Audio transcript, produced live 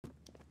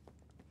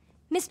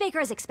Miss Baker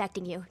is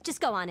expecting you. Just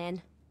go on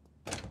in.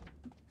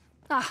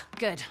 Ah,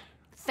 good.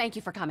 Thank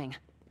you for coming.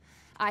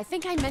 I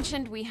think I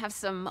mentioned we have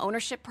some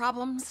ownership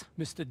problems.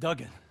 Mr.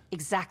 Duggan.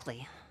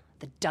 Exactly.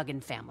 The Duggan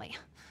family.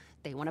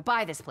 They want to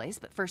buy this place,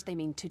 but first they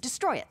mean to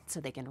destroy it, so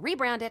they can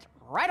rebrand it,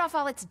 write off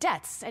all its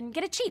debts, and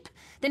get it cheap,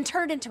 then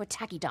turn it into a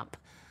tacky dump.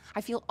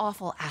 I feel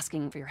awful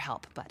asking for your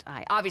help, but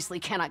I obviously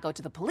cannot go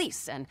to the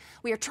police, and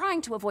we are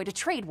trying to avoid a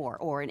trade war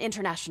or an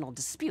international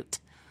dispute.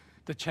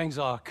 The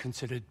Chengs are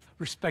considered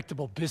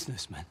respectable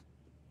businessmen.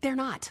 They're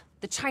not.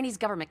 The Chinese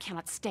government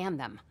cannot stand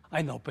them.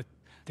 I know, but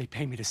they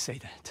pay me to say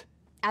that.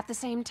 At the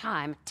same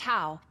time,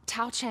 Tao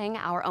Cheng,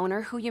 our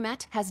owner who you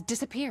met, has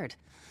disappeared.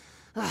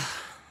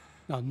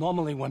 Now,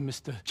 normally when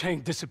Mr.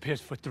 Cheng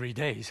disappears for 3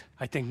 days,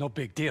 I think no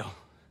big deal.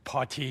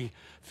 Party,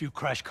 few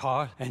crash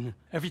car, and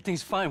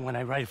everything's fine when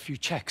I write a few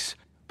checks.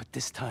 But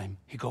this time,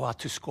 he go out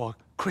to score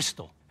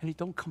crystal, and he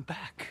don't come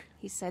back.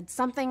 He said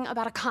something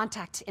about a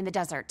contact in the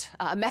desert,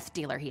 a meth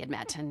dealer he had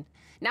met, and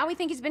now we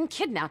think he's been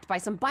kidnapped by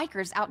some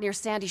bikers out near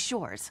Sandy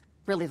Shores.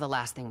 Really the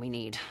last thing we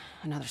need.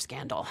 Another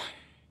scandal.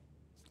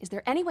 Is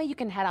there any way you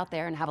can head out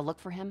there and have a look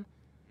for him?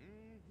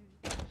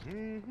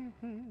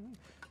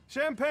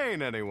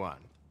 Champagne, anyone?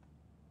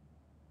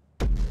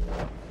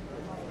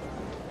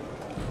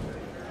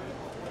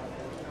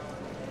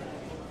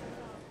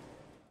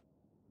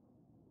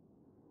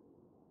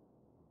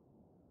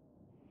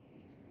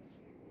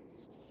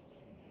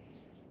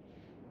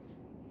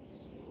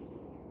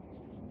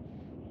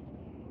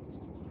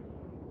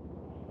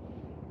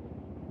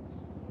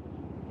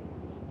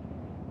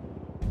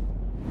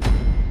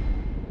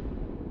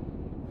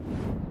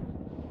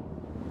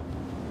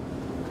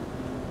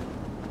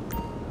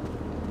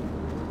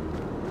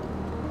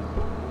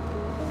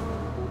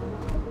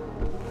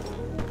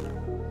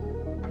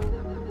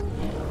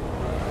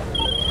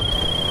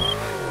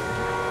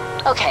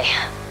 Okay,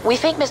 we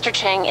think Mr.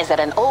 Cheng is at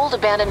an old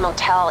abandoned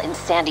motel in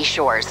Sandy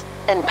Shores,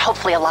 and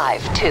hopefully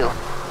alive, too.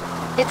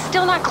 It's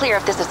still not clear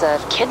if this is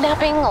a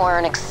kidnapping or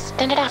an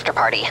extended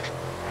after-party.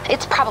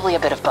 It's probably a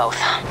bit of both.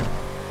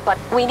 But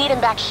we need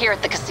him back here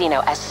at the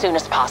casino as soon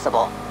as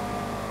possible.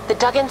 The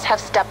Duggans have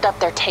stepped up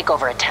their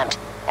takeover attempt,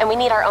 and we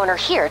need our owner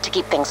here to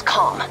keep things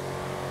calm,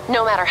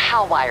 no matter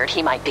how wired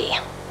he might be.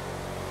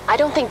 I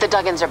don't think the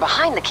Duggans are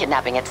behind the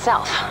kidnapping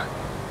itself.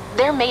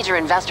 They're major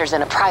investors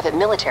in a private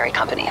military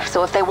company,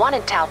 so if they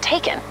wanted Tao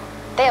taken,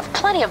 they have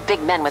plenty of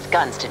big men with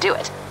guns to do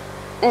it.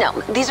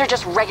 No, these are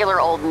just regular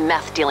old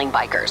meth-dealing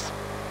bikers,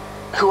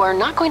 who are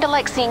not going to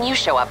like seeing you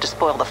show up to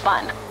spoil the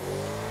fun.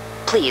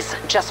 Please,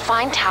 just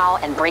find Tao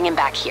and bring him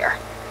back here.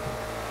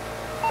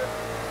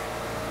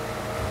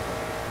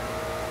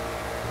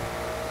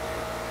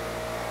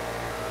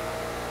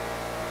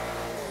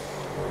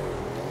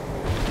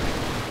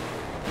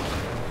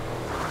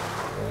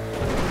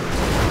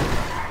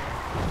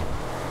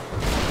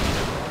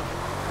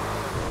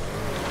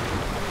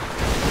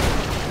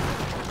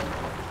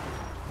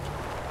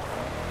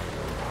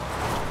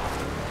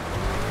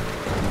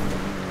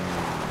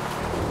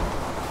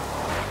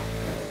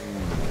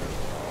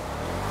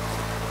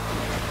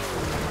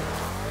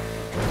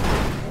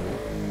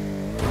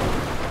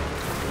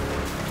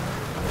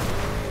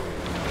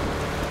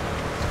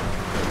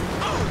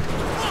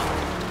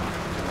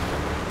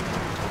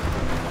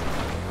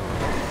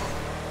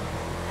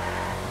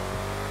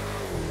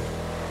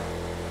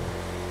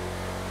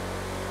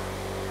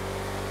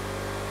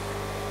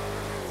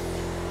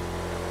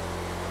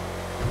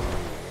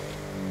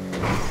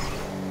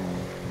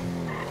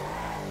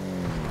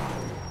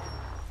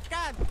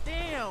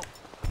 Damn!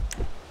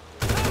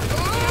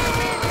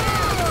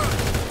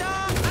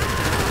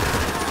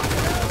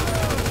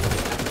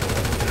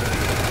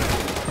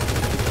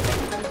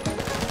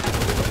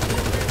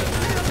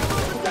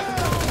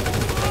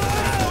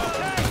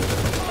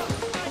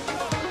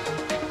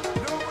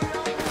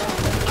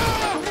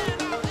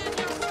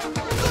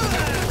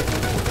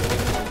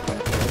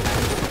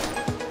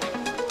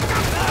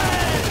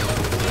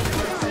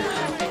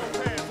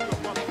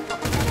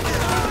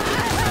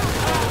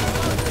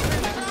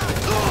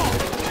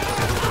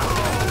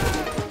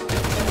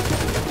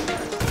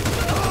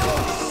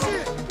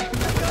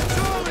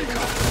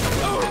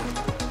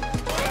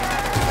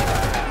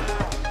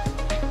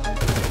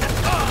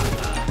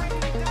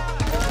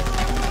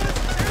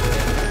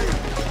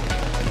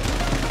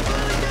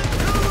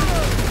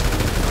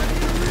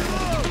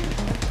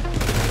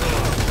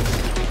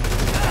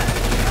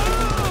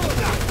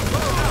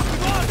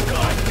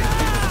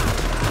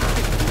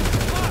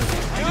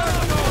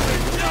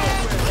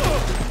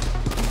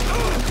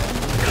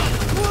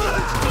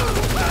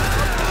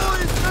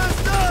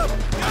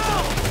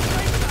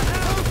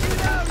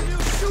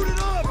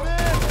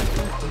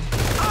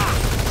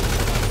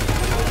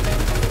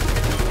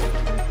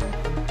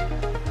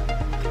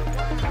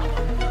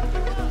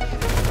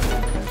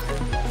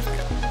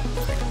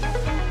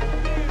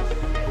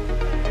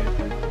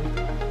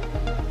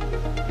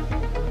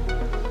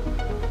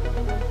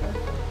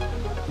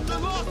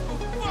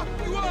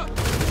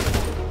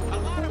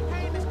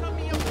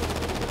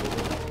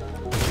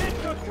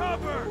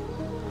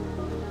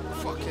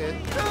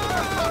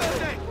 Fuckhead.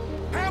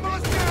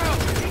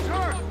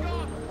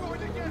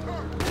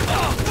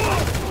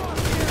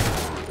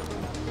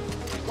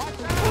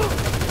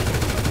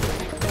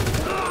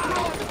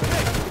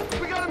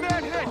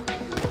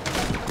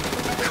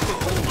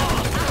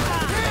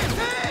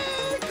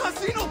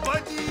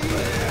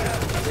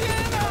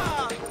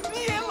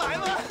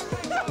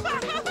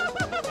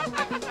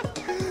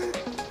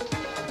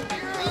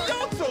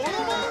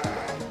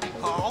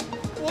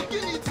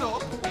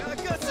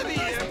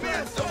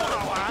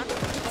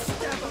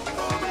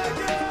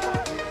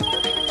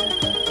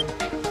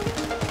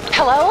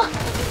 Hello?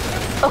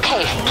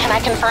 Okay, can I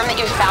confirm that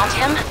you found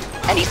him?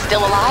 And he's still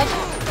alive?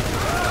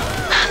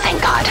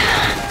 Thank God.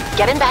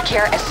 Get him back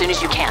here as soon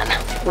as you can.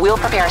 We'll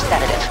prepare a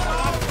sedative.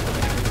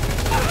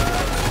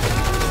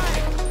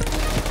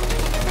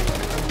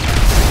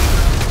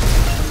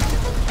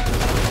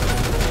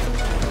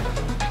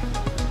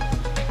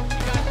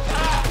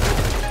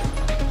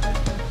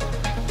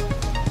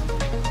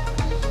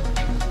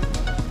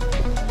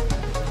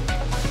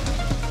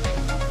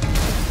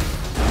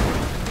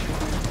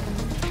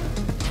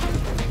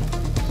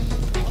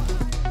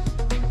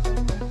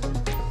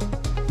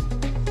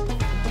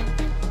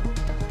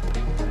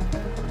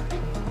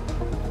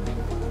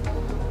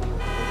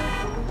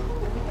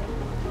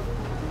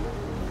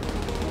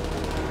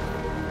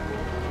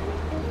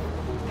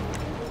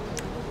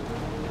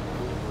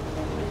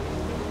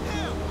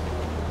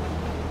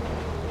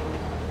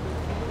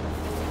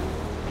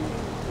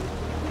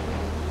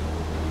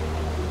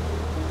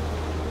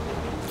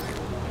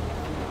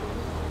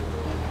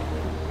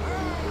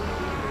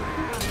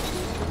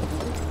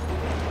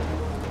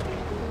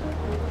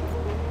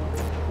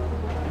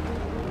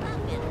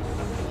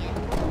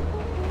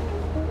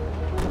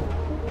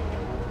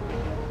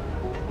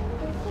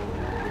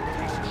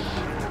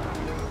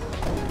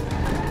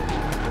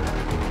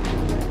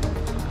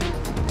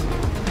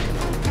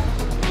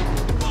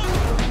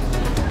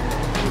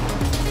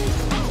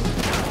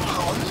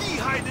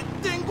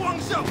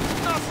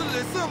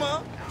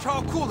超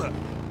酷的！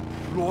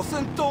罗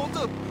森州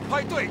的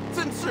派对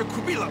正式苦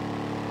逼了，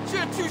这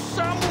去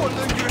沙漠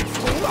乐园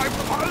从来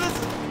不怕日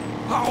子，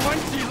好玩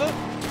极了。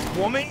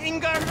我们应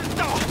该是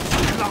到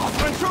老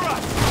山丘了。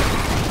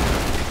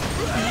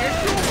别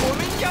说我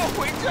们要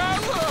回家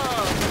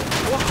了，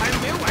我还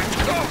没玩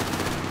够。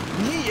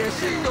你也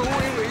是有为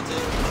为之，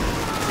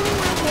因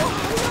为我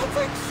还要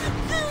再去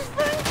1分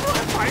钟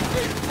排队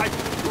才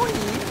对。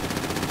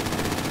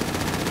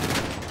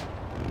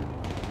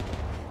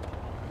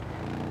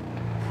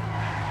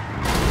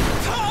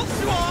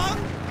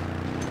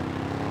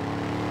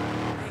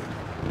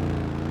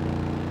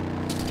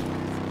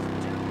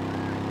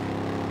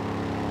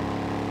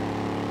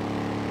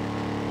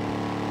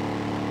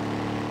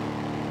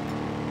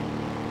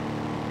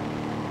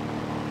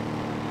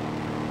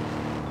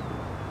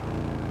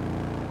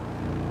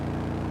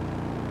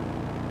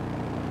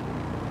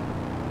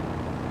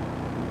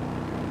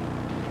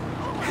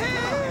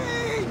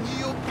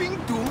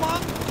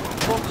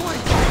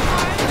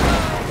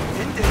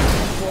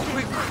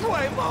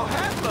 快冒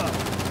汗了！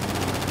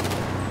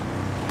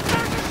那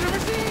是什么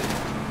声音？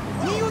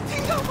你有听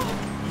到吗？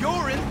有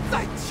人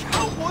在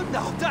敲我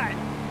脑袋！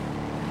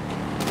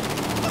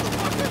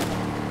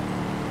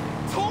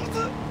虫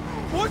子，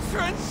我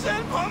全身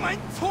爬满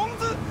虫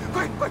子！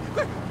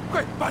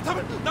快，把它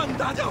们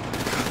打掉！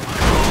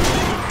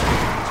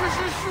这是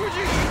数据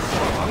异常，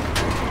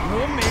我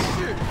没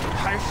事，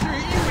还是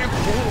因为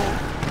恐龙。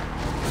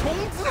虫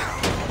子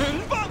很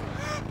棒，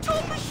他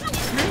们是朋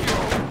友。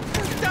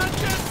 大家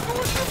都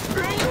是朋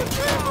友，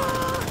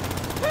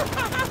对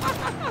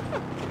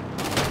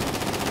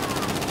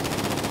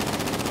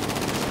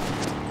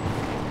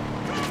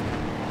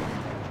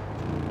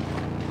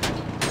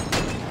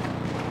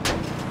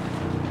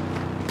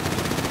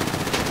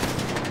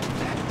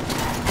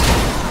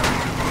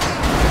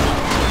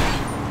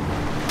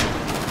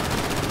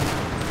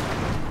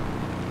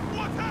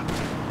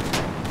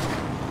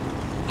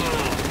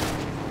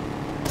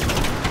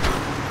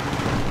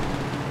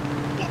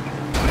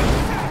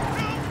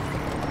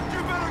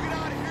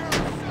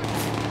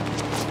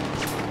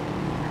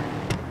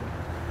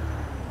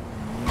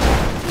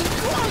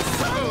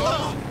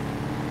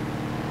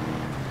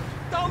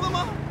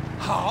吗？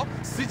好，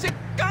时间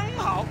刚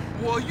好，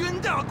我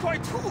晕到快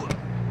吐了。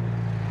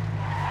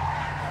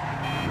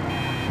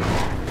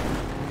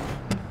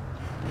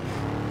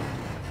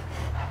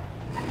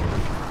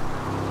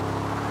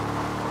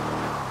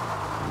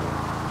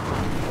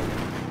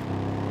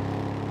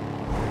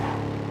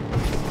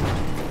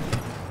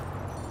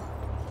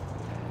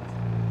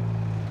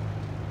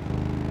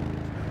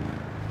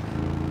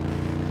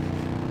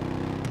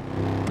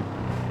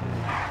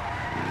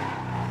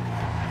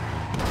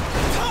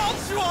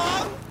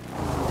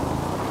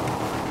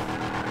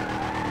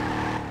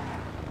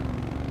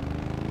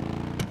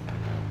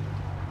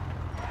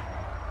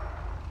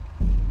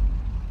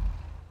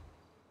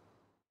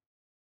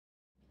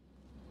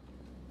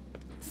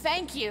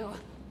Thank you.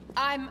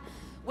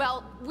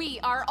 Well, we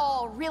are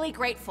all really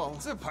grateful.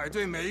 这排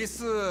队没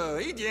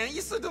事，一点意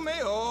思都没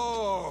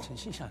有。陈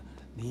先生，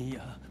你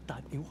打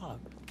电话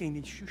给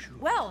你叔叔。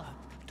 Well,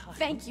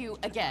 thank you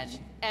again.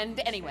 And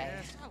anyway,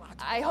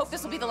 I hope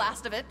this will be the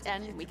last of it,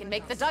 and we can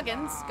make the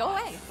Duggins go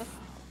away.